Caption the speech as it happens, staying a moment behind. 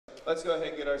let's go ahead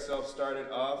and get ourselves started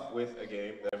off with a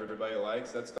game that everybody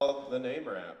likes. That's called the Name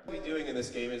Rap. What we'll be doing in this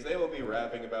game is they will be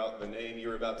rapping about the name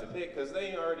you're about to pick because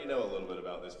they already know a little bit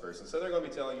about this person. So they're going to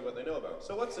be telling you what they know about.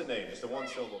 So what's the name? Just a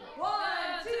one-syllable name. 1,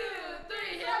 2,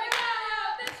 3, here we go!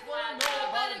 This one I know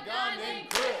about a guy named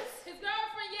Chris. His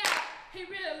girlfriend, yeah, he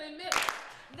really missed.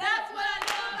 That's what I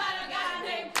know about a guy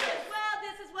named Chris. Well,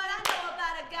 this is what I know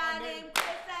about a guy named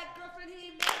Chris. That girlfriend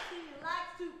he makes, he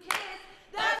likes to kiss.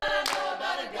 That's what I know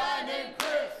about a guy named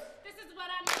Chris. This is what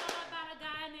I know about a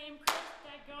guy named Chris.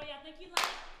 That girl you think you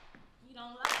like, you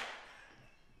don't like.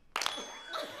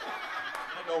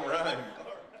 That don't rhyme.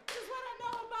 This is what I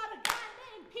know about a guy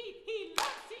named Pete. He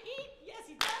loves to eat. Yes,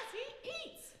 he does. He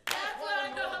eats. That's what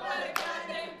I know about a guy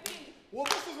named Pete. Well,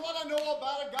 this is what I know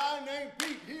about a guy named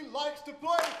Pete. He likes to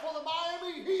play for the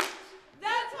Miami Heat.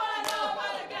 That's what I know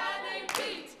about a guy named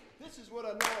Pete. This is what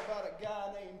I know about a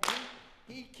guy named Pete.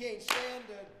 He can't stand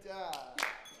to die.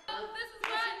 Oh, this is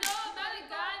what I know about a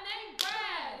guy named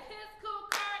Brad. His cool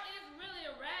car is really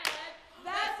a rad.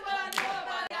 That's what I know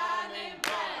about a guy named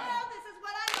Brad. Well, this is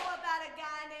what I know about a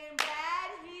guy named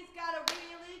Brad. He's got a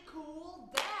really cool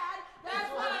dad.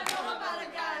 That's what I know about a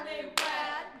guy named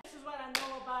Brad. This is what I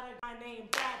know about a guy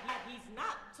named Brad. He's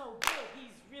not so good.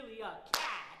 He's really a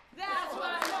cat. That's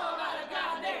what I know about a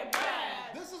guy named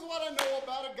Brad. This is what I know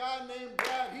about a guy named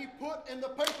Brad. He put in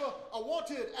the paper a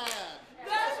wanted ad.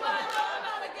 That's what I know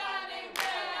about a guy named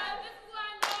Brad. This is what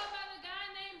I know about a guy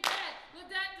named Brad.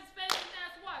 Looked at his face and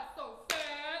that's why it's so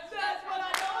sad. That's what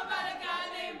I know about a guy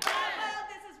named Brad. Well,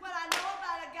 this is what I know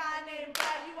about a guy named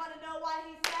Brad. You want to know why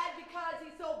he's sad? Because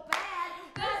he's so bad.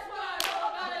 That's what I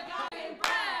know about a guy named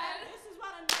Brad. This is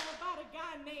what I know about a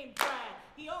guy named Brad.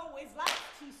 He always likes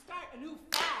to start a new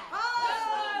fad. That's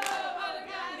what I know about a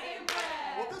guy named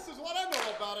Brad. Well, this is what I know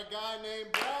about a guy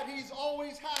named Brad. He's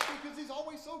always happy because he's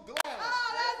always so glad. That's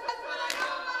what I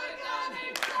know about a guy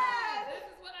named Brad. This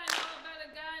is what I know about a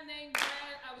guy named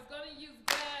Brad. I was gonna use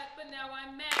glad, but now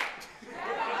I'm mad.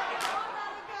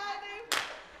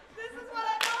 This is what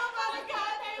I know about a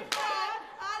guy named Brad.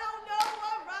 I don't know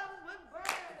what rhymes with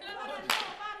Brad. This is what I know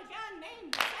about a guy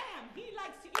named Sam. He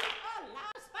likes to eat a lot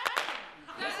of spam.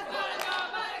 That's what I know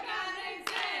about a guy named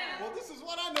Sam. Well, this is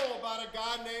what I know about a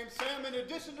guy named Sam. In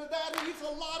addition to that, he eats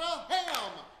a lot of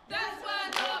ham. That's what I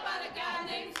know about a guy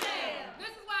named Sam.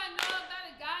 This is what I know about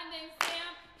a guy named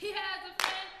Sam. He has a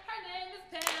friend, her name is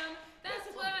Pam. That's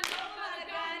what I know about a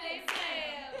guy named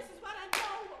Sam. This is what I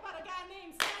know about a guy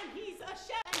named Sam. He's a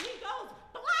chef and he goes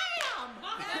blam.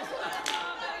 That's what I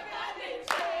know about a guy named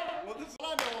Sam. Well, this is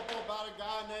what I know about a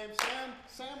guy named Sam.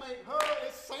 Sam ain't her,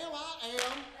 it's Sam I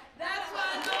am. That's what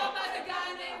I know about a guy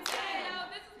named Sam.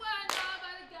 This is what I know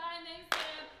about a guy named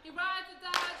Sam. He rides a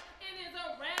Dodge and is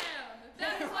a Ram.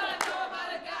 That's what I know about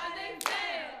a guy named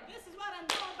Sam. This is what I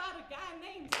know about a guy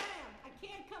named Sam. I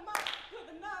can't come up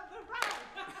with another rhyme.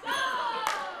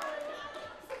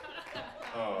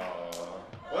 Oh,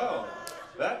 well,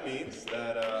 that means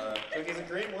that